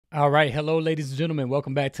All right, hello ladies and gentlemen,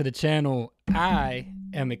 welcome back to the channel. I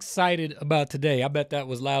am excited about today. I bet that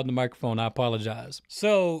was loud in the microphone, I apologize.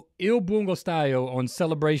 So, Il Buongustaio on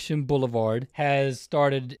Celebration Boulevard has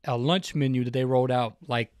started a lunch menu that they rolled out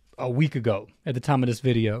like a week ago at the time of this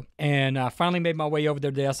video. And I finally made my way over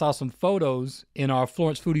there today. I saw some photos in our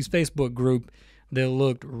Florence Foodies Facebook group that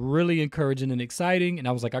looked really encouraging and exciting. And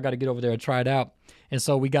I was like, I got to get over there and try it out. And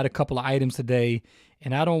so we got a couple of items today,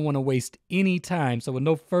 and I don't want to waste any time. So with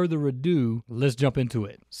no further ado, let's jump into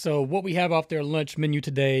it. So what we have off their lunch menu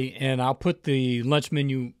today, and I'll put the lunch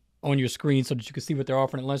menu on your screen so that you can see what they're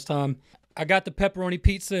offering at lunchtime. I got the pepperoni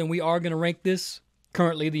pizza, and we are going to rank this.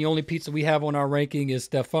 Currently, the only pizza we have on our ranking is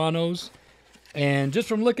Stefano's. And just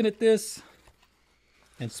from looking at this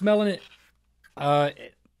and smelling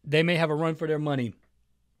it, they may have a run for their money.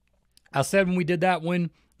 I said when we did that one,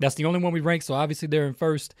 that's the only one we ranked, so obviously they're in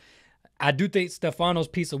first. I do think Stefano's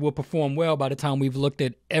pizza will perform well by the time we've looked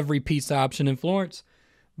at every pizza option in Florence,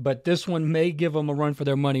 but this one may give them a run for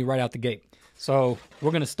their money right out the gate. So we're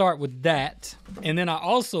going to start with that. And then I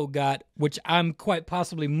also got, which I'm quite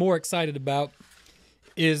possibly more excited about,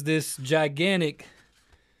 is this gigantic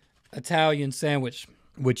Italian sandwich,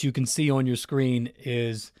 which you can see on your screen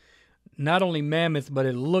is not only mammoth, but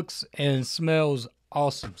it looks and smells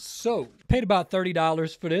awesome. So paid about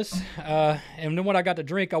 $30 for this. And then when I got to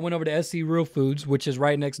drink, I went over to SC Real Foods, which is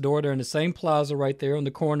right next door. They're in the same plaza right there on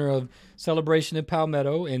the corner of Celebration and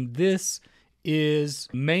Palmetto. And this is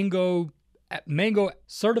mango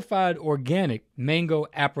certified organic mango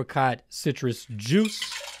apricot citrus juice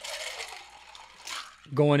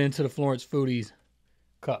going into the Florence Foodies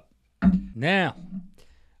cup. Now,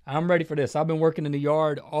 I'm ready for this. I've been working in the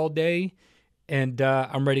yard all day, and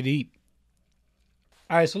I'm ready to eat.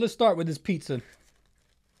 All right, so let's start with this pizza.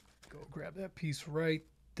 Go grab that piece right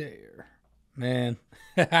there. Man,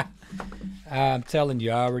 I'm telling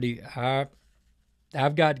you, I've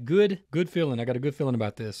got good feeling. I got a good feeling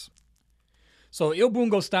about this. So Il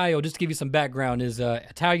Buongustaio, just to give you some background, is an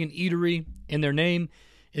Italian eatery in their name.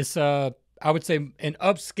 It's I would say an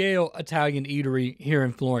upscale Italian eatery here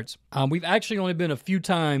in Florence. We've actually only been a few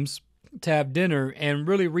times to have dinner, and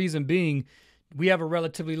really reason being, we have a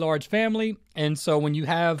relatively large family, and so when you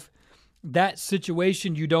have that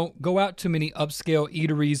situation, you don't go out to many upscale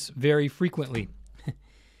eateries very frequently.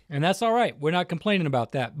 And that's all right. We're not complaining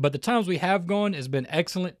about that. But the times we have gone has been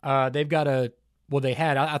excellent. They've got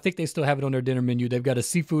I think they still have it on their dinner menu. They've got a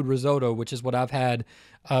seafood risotto, which is what I've had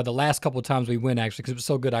the last couple of times we went, actually, because it was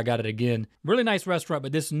so good I got it again. Really nice restaurant,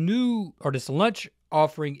 but this lunch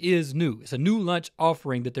offering is new. It's a new lunch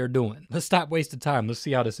offering that they're doing. Let's stop wasting time. Let's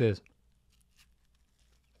see how this is.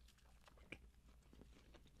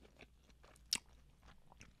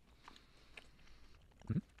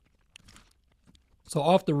 So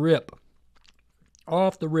off the rip,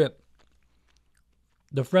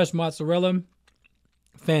 the fresh mozzarella,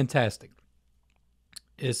 fantastic.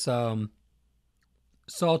 It's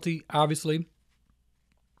salty, obviously,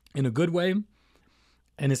 in a good way,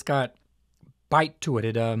 and it's got bite to it.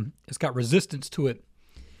 It's got resistance to it.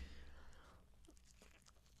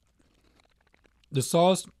 The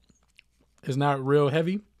sauce is not real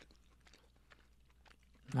heavy.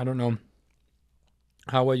 I don't know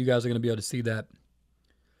how well you guys are going to be able to see that.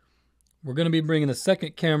 We're going to be bringing a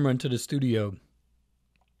second camera into the studio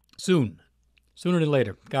soon. Sooner than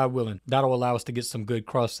later, God willing. That'll allow us to get some good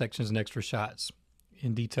cross sections and extra shots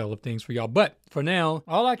in detail of things for y'all. But for now,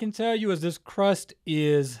 all I can tell you is this crust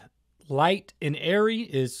is light and airy.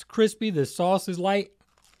 It's crispy. The sauce is light.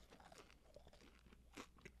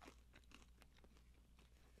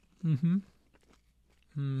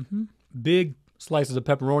 Big slices of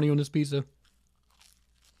pepperoni on this pizza.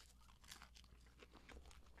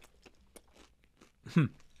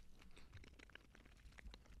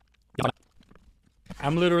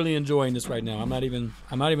 I'm literally enjoying this right now. I'm not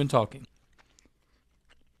even talking.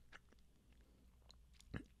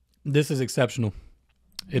 This is exceptional.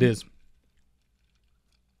 It is.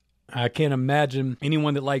 I can't imagine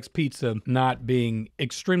anyone that likes pizza not being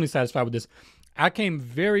extremely satisfied with this. I came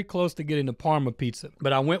very close to getting the Parma pizza,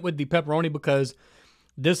 but I went with the pepperoni because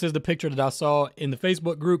this is the picture that I saw in the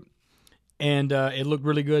Facebook group, and it looked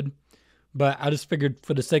really good. But I just figured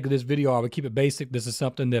for the sake of this video, I would keep it basic. This is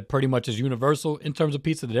something that pretty much is universal in terms of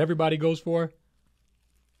pizza that everybody goes for.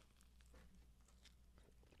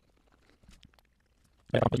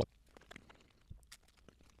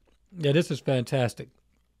 Yeah, this is fantastic.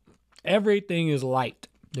 Everything is light.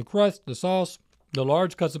 The crust, the sauce, the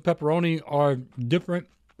large cuts of pepperoni are different.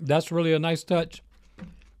 That's really a nice touch.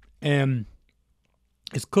 And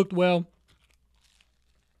it's cooked well.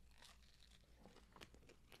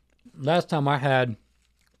 Last time I had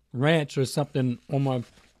ranch or something on my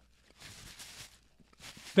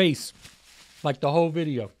face like the whole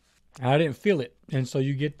video. I didn't feel it. And so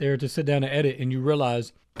you get there to sit down and edit and you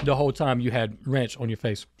realize the whole time you had ranch on your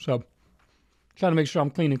face. So trying to make sure I'm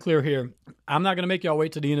clean and clear here. I'm not going to make y'all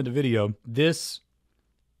wait to the end of the video. This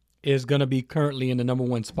is going to be currently in the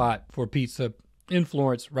 #1 spot for pizza in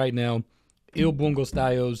Florence right now. Il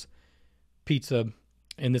Buongustaio's pizza,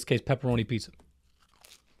 in this case, pepperoni pizza.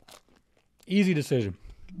 Easy decision.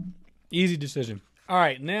 Easy decision. All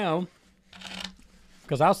right, now,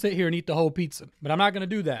 because I'll sit here and eat the whole pizza, but I'm not going to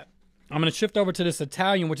do that. I'm going to shift over to this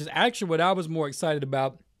Italian, which is actually what I was more excited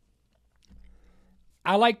about.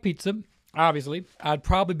 I like pizza, obviously. I'd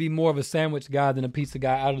probably be more of a sandwich guy than a pizza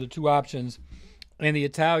guy out of the two options. And the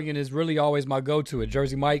Italian is really always my go-to. At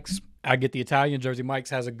Jersey Mike's, I get the Italian. Jersey Mike's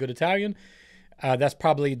has a good Italian. That's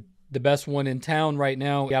probably the best one in town right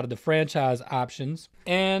now out of the franchise options.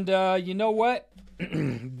 And you know what?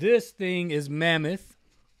 This thing is mammoth.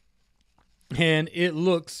 And it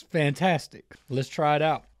looks fantastic. Let's try it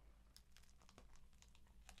out.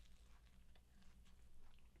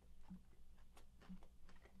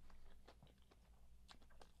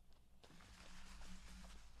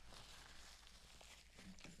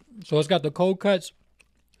 So it's got the cold cuts,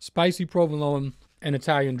 spicy provolone, and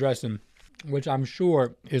Italian dressing, which I'm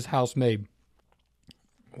sure is house made.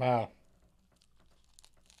 Wow.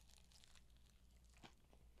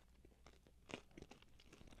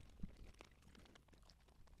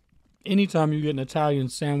 Anytime you get an Italian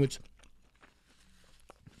sandwich,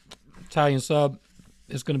 Italian sub,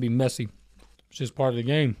 it's going to be messy. It's just part of the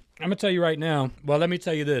game. I'm going to tell you right now, well, let me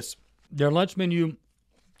tell you this. Their lunch menu,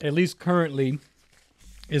 at least currently,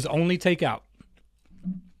 is only takeout.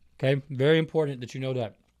 Okay? Very important that you know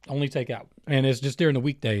that. Only takeout. And it's just during the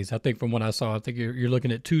weekdays, I think, from what I saw. I think you're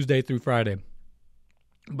looking at Tuesday through Friday.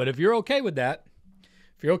 But if you're okay with that,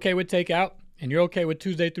 if you're okay with takeout, and you're okay with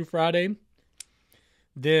Tuesday through Friday,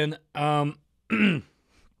 then you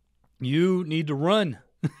need to run.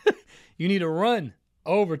 You need to run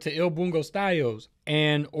over to Il Buongustaio's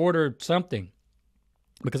and order something.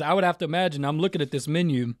 Because I would have to imagine, I'm looking at this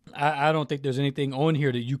menu, I don't think there's anything on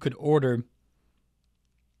here that you could order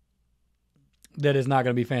that is not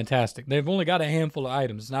going to be fantastic. They've only got a handful of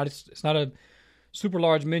items. It's not a super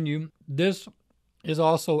large menu. This is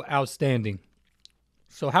also outstanding.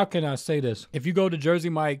 So how can I say this? If you go to Jersey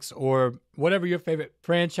Mike's or whatever your favorite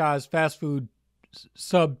franchise fast food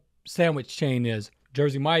sub sandwich chain is,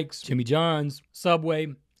 Jersey Mike's, Jimmy John's,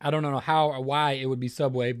 Subway, I don't know how or why it would be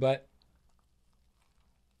Subway, but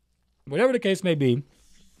whatever the case may be,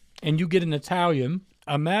 and you get an Italian,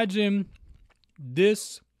 imagine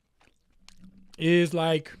this is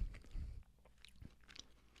like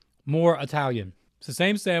more Italian. It's the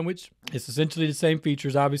same sandwich. It's essentially the same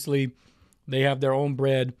features. Obviously, they have their own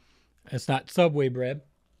bread. It's not Subway bread.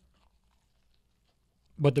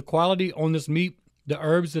 But the quality on this meat, the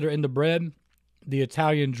herbs that are in the bread, the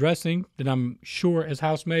Italian dressing that I'm sure is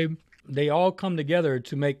house made, they all come together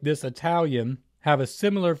to make this Italian have a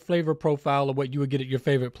similar flavor profile of what you would get at your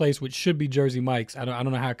favorite place, which should be Jersey Mike's. I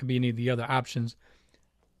don't know how it could be any of the other options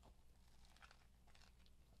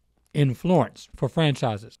in Florence for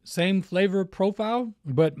franchises. Same flavor profile,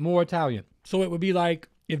 but more Italian. So it would be like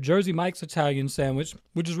if Jersey Mike's Italian sandwich,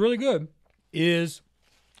 which is really good, is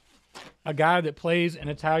a guy that plays an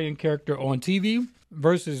Italian character on TV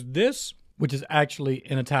versus this, which is actually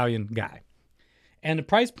an Italian guy. And the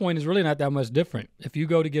price point is really not that much different. If you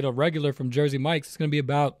go to get a regular from Jersey Mike's, it's going to be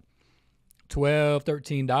about $12,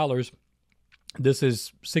 $13. This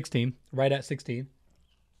is 16, right at 16.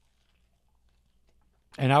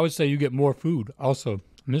 And I would say you get more food also.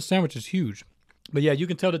 And this sandwich is huge. But yeah, you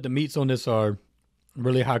can tell that the meats on this are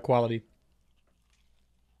really high quality.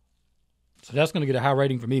 So that's going to get a high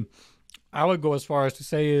rating for me. I would go as far as to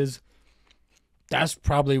say is that's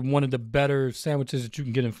probably one of the better sandwiches that you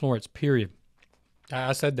can get in Florence, period.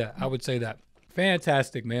 I said that. I would say that.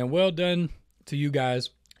 Fantastic, man. Well done to you guys.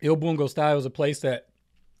 Il Buongustaio is a place that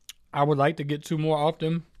I would like to get to more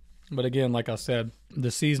often. But again, like I said,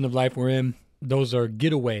 the season of life we're in, those are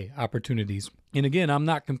getaway opportunities. And again, I'm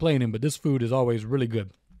not complaining, but this food is always really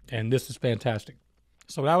good. And this is fantastic.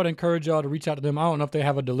 So I would encourage y'all to reach out to them. I don't know if they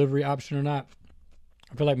have a delivery option or not.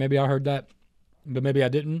 I feel like maybe I heard that, but maybe I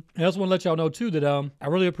didn't. And I also want to let y'all know, too, that I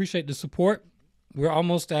really appreciate the support. We're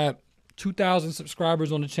almost at 2,000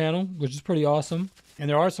 subscribers on the channel, which is pretty awesome. And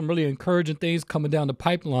there are some really encouraging things coming down the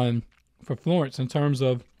pipeline for Florence in terms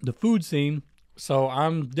of the food scene. So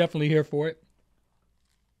I'm definitely here for it.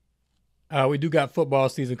 We do got football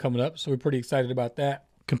season coming up, so we're pretty excited about that.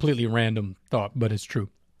 Completely random thought, but it's true.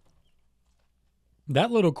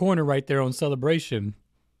 That little corner right there on Celebration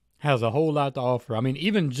has a whole lot to offer. I mean,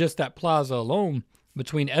 even just that plaza alone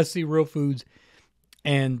between SC Real Foods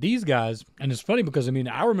and these guys. And it's funny because, I mean,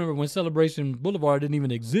 I remember when Celebration Boulevard didn't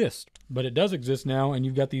even exist, but it does exist now. And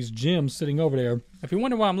you've got these gyms sitting over there. If you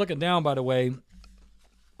wonder why I'm looking down, by the way,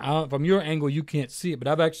 from your angle, you can't see it, but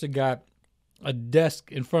I've actually got a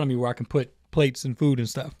desk in front of me where I can put plates and food and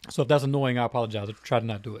stuff. So if that's annoying, I apologize. I'll try to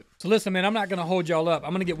not do it. So listen, man, I'm not going to hold y'all up.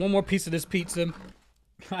 I'm going to get one more piece of this pizza.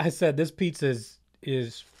 I said this pizza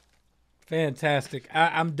is fantastic.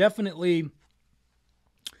 I'm definitely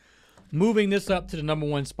moving this up to the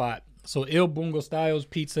 #1 spot. So Il Buongustaio's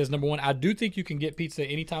pizza is #1. I do think you can get pizza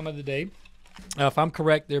any time of the day. If I'm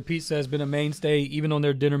correct, their pizza has been a mainstay even on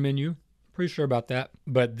their dinner menu. Pretty sure about that.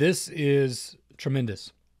 But this is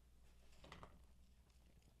tremendous.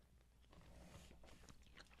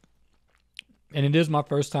 And it is my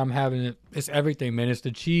first time having it. It's everything, man. It's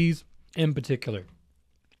the cheese in particular.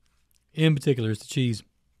 In particular, it's the cheese.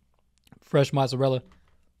 Fresh mozzarella.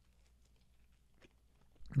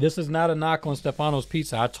 This is not a knock on Stefano's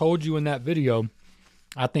Pizza. I told you in that video,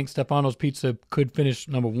 I think Stefano's Pizza could finish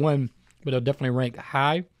 #1, but it'll definitely rank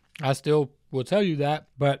high. I still will tell you that,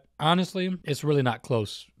 but honestly, it's really not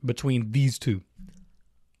close between these two.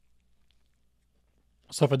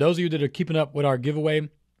 So for those of you that are keeping up with our giveaway,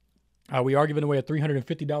 we are giving away a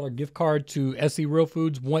 $350 gift card to SC Real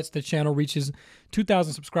Foods once the channel reaches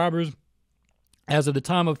 2,000 subscribers. As of the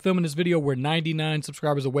time of filming this video, we're 99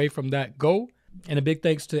 subscribers away from that goal. And a big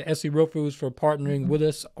thanks to SC Real Foods for partnering with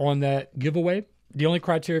us on that giveaway. The only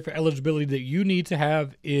criteria for eligibility that you need to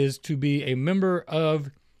have is to be a member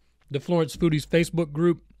of the Florence Foodies Facebook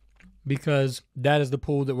group, because that is the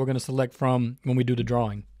pool that we're going to select from when we do the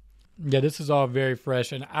drawing. Yeah, this is all very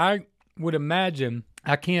fresh. And I would imagine,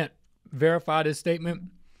 I can't verify this statement,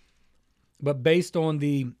 but based on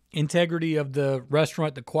the integrity of the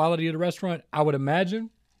restaurant, the quality of the restaurant, I would imagine,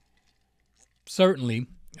 certainly,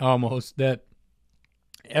 almost, that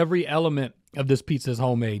every element of this pizza is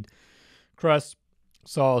homemade. Crust,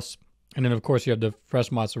 sauce, and then, of course, you have the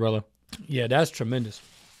fresh mozzarella. Yeah, that's tremendous.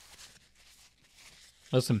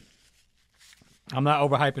 Listen, I'm not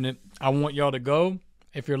overhyping it. I want y'all to go,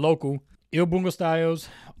 if you're local, Il Buongustaio's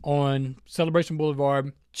on Celebration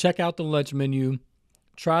Boulevard. Check out the lunch menu.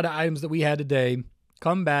 Try the items that we had today.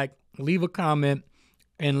 Come back, leave a comment,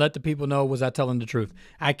 and let the people know, was I telling the truth?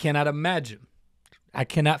 I cannot imagine, I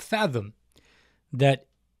cannot fathom that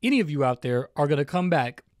any of you out there are going to come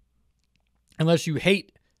back unless you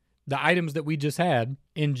hate the items that we just had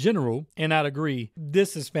in general and not agree.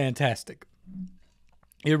 This is fantastic.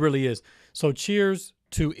 It really is. So cheers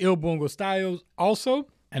to Il Buongustaio also.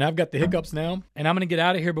 And I've got the hiccups now, and I'm going to get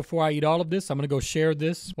out of here before I eat all of this. I'm going to go share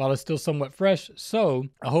this while it's still somewhat fresh. So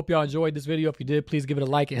I hope y'all enjoyed this video. If you did, please give it a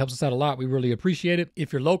like. It helps us out a lot. We really appreciate it.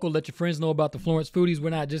 If you're local, let your friends know about the Florence Foodies.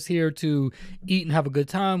 We're not just here to eat and have a good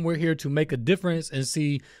time. We're here to make a difference and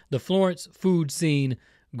see the Florence food scene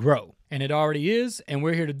grow. And it already is, and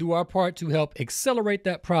we're here to do our part to help accelerate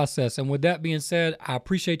that process. And with that being said, I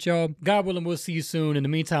appreciate y'all. God willing, we'll see you soon. In the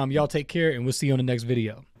meantime, y'all take care, and we'll see you on the next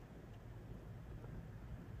video.